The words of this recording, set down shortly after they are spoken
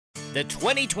The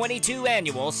 2022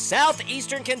 annual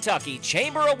Southeastern Kentucky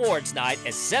Chamber Awards Night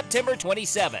is September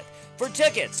 27th. For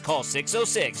tickets, call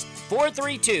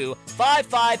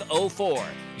 606-432-5504.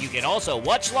 You can also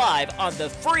watch live on the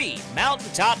free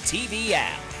Mountaintop TV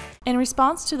app. In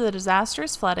response to the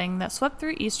disastrous flooding that swept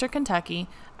through eastern Kentucky,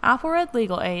 AppalReD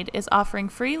Legal Aid is offering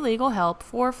free legal help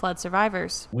for flood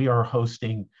survivors. We are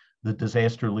hosting the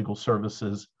Disaster Legal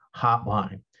Services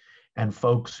Hotline, and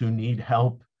folks who need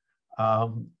help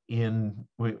in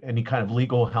any kind of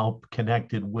legal help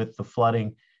connected with the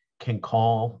flooding can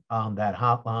call that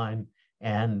hotline,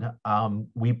 and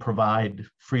we provide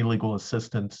free legal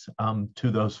assistance to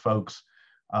those folks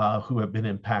who have been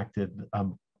impacted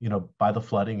by the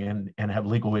flooding and have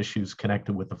legal issues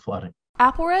connected with the flooding.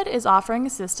 AppalReD is offering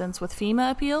assistance with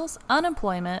FEMA appeals,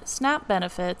 unemployment, SNAP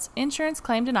benefits, insurance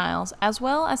claim denials, as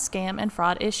well as scam and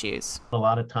fraud issues. A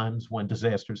lot of times when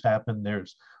disasters happen,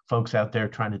 there's folks out there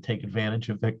trying to take advantage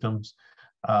of victims,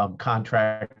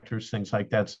 contractors, things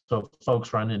like that. So if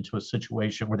folks run into a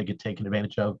situation where they get taken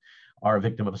advantage of, are a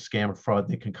victim of a scam or fraud,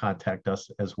 they can contact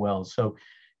us as well. So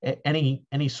any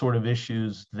sort of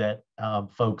issues that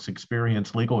folks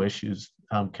experience, legal issues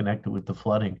connected with the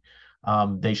flooding,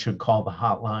 they should call the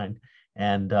hotline,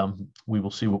 and we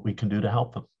will see what we can do to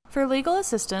help them. For legal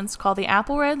assistance, call the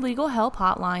AppalReD Legal Help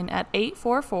Hotline at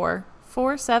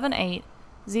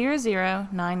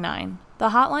 844-478-0099. The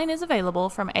hotline is available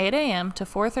from 8 a.m. to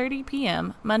 4:30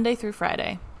 p.m. Monday through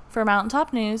Friday. For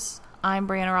Mountaintop News, I'm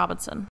Brianna Robinson.